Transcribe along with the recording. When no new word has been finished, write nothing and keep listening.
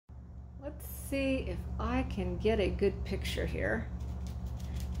see if I can get a good picture here.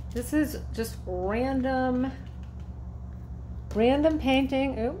 This is just random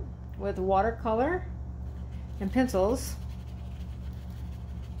painting with watercolor and pencils,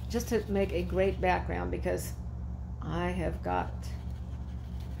 just to make a great background, because I'm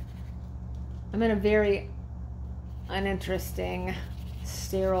in a very uninteresting,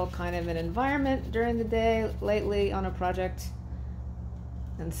 sterile kind of an environment during the day lately on a project.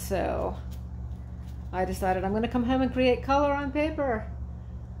 And so I decided I'm going to come home and create color on paper.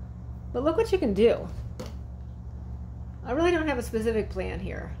 But look what you can do. I really don't have a specific plan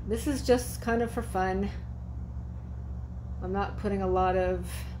here. This is just kind of for fun. I'm not putting a lot of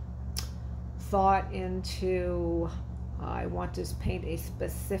thought into I want to paint a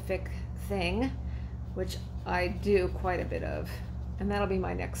specific thing, which I do quite a bit of, and that'll be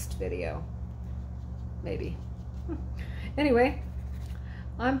my next video, maybe. Anyway,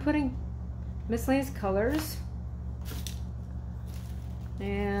 I'm putting miscellaneous colors,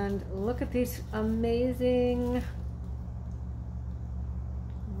 and look at these amazing,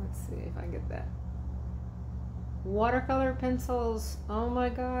 let's see if I can get that, watercolor pencils. Oh my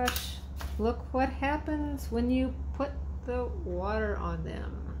gosh, look what happens when you put the water on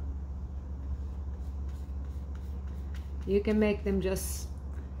them. You can make them just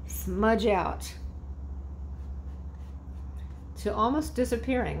smudge out to almost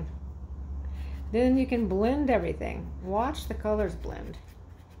disappearing. Then you can blend everything. Watch the colors blend.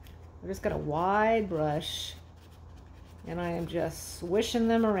 I've just got a wide brush, and I am just swishing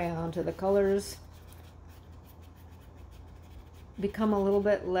them around till the colors become a little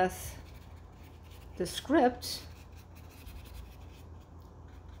bit less descript.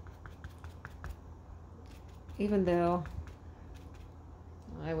 Even though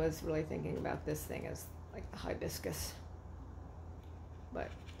I was really thinking about this thing as like the hibiscus, but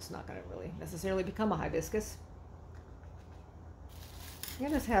it's not going to really necessarily become a hibiscus. You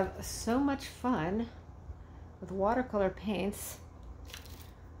just have so much fun with watercolor paints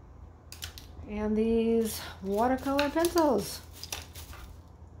and these watercolor pencils.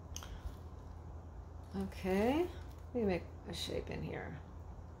 Okay, let me make a shape in here.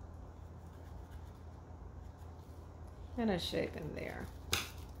 And a shape in there.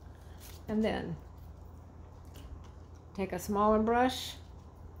 And then take a smaller brush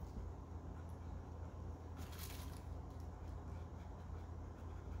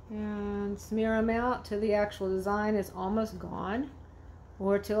and smear them out till the actual design is almost gone,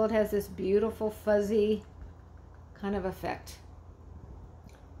 or till it has this beautiful fuzzy kind of effect.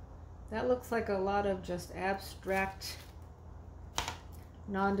 That looks like a lot of just abstract,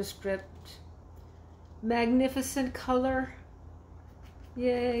 nondescript, magnificent color.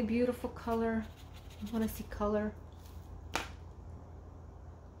 Yay, beautiful color. I want to see color.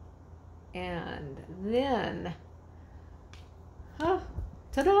 And then,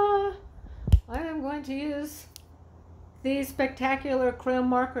 ta-da! I am going to use these spectacular chrome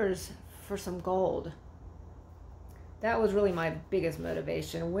markers for some gold. That was really my biggest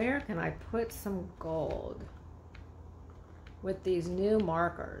motivation. Where can I put some gold with these new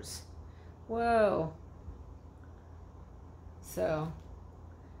markers? Whoa. So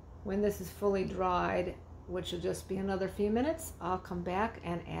when this is fully dried, which will just be another few minutes, I'll come back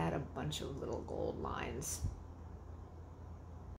and add a bunch of little gold lines.